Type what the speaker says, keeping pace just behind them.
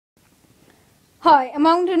Hi, I'm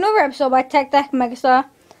on to another episode by Tech Deck Megastar. In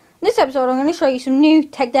this episode, I'm going to show you some new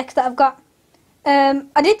tech decks that I've got.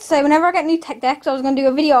 I did say whenever I get new tech decks, I was going to do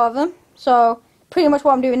a video of them. So, pretty much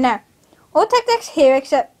what I'm doing now. All tech decks here,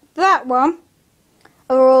 except that one,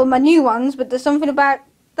 are all my new ones. But there's something about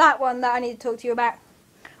that one that I need to talk to you about.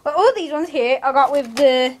 Well, all these ones here, I got with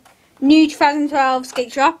the new 2012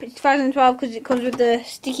 skate shop. It's 2012 because it comes with the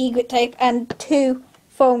sticky grip tape and 2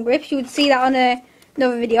 foam grips. You would see that on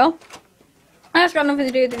another video. That's got nothing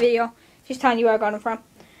to do with the video, just telling you where I got them from.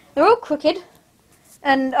 They're all crooked,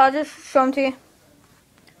 and I'll just show them to you.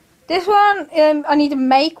 This one, I need to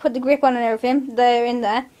make, put the grip on and everything, they're in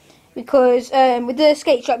there, because with the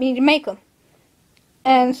skate shop you need to make them.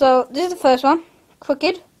 And so, this is the first one,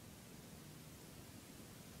 crooked.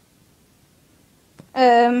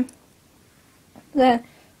 Then,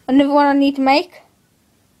 another one I need to make,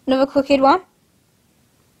 another crooked one,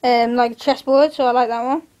 like a chessboard, so I like that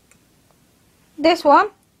one. This one,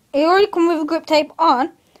 it already comes with a grip tape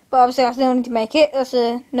on, but obviously I still need to make it. That's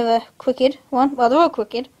another crooked one. Well, they're all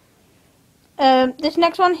crooked. This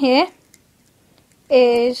next one here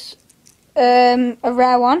is a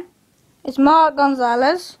rare one. It's Mark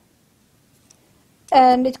Gonzalez,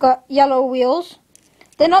 and it's got yellow wheels.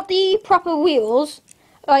 They're not the proper wheels.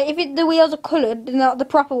 Like if the wheels are coloured, they're not the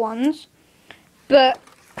proper ones. But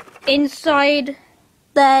inside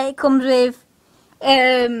there, it comes with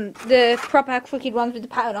the proper crooked ones with the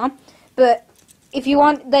pattern on. But if you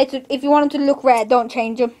want them to look red, don't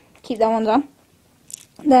change them. Keep that ones on.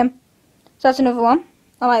 So that's another one.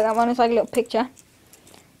 I like that one. It's like a little picture.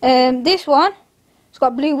 This one, it's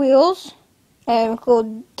got blue wheels.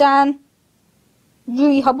 Called Dan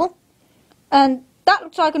Drew Hubble, and that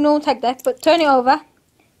looks like a normal tech deck. But turn it over,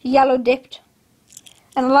 yellow dipped,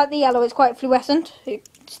 and I like the yellow. It's quite fluorescent. It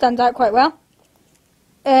stands out quite well.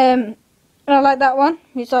 And I like that one.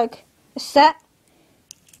 It's like a set.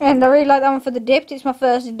 And I really like that one for the dipped. It's my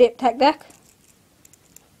first dipped tech deck.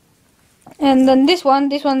 And then this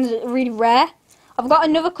one's really rare. I've got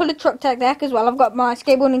another coloured truck tech deck as well. I've got my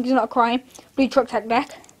Skateboarding Is Not a Crime blue truck tech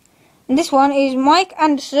deck. And this one is Mike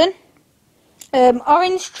Anderson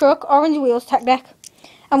orange truck, orange wheels tech deck.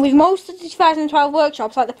 And with most of the 2012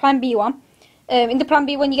 workshops, like the Plan B one, in the Plan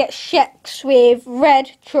B one you get checks with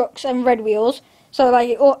red trucks and red wheels. So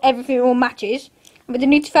like everything all matches. With the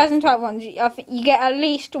new 2012 ones, I think you get at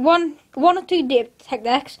least one or two dipped tech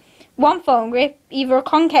decks, one foam grip, either a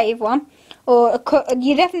concave one, or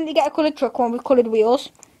you definitely get a coloured truck one with coloured wheels.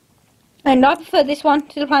 And I prefer this one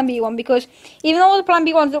to the Plan B one because even though all the Plan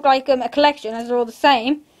B ones look like a collection, as they're all the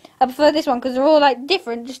same, I prefer this one because they're all like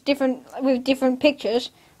different, just different with different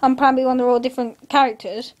pictures. On Plan B one, they're all different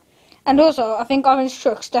characters. And also, I think orange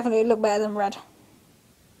trucks definitely look better than red.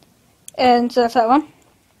 And so that's that one.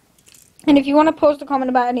 And if you want to post a comment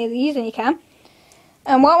about any of these, then you can.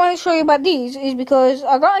 And what I want to show you about these is because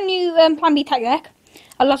I got a new Plan B tech deck.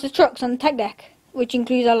 I lost the trucks on the tech deck, which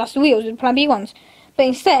includes I lost the wheels with the Plan B ones. But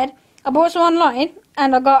instead, I bought some online,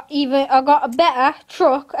 and I got a better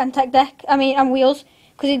truck and tech deck. And wheels,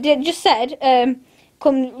 because it just said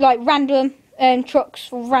come like random trucks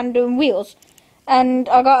for random wheels, and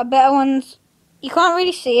I got a better ones. You can't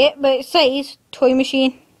really see it, but it says Toy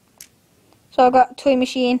Machine. So I got Toy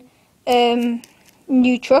Machine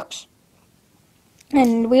new trucks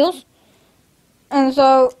and wheels. And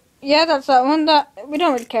so yeah, that's that one. That we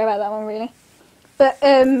don't really care about that one really. But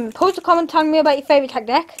post a comment telling me about your favourite tech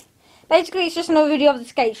deck. Basically it's just another video of the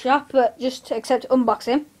skate shop, but just except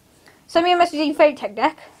unboxing. Send me a message of your favourite tech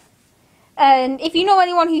deck. And if you know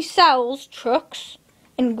anyone who sells trucks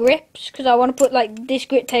and grips, because I want to put like this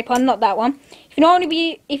grip tape on, not that one. If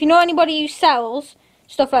you know anybody who sells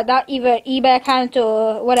stuff like that, either eBay account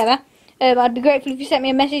or whatever, I'd be grateful if you sent me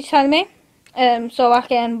a message telling me, so I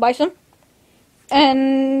can buy some.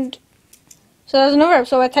 And so there's another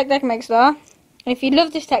episode where Tech Deck Megastar. And if you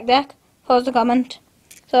love this tech deck, post a comment.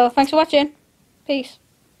 So thanks for watching. Peace.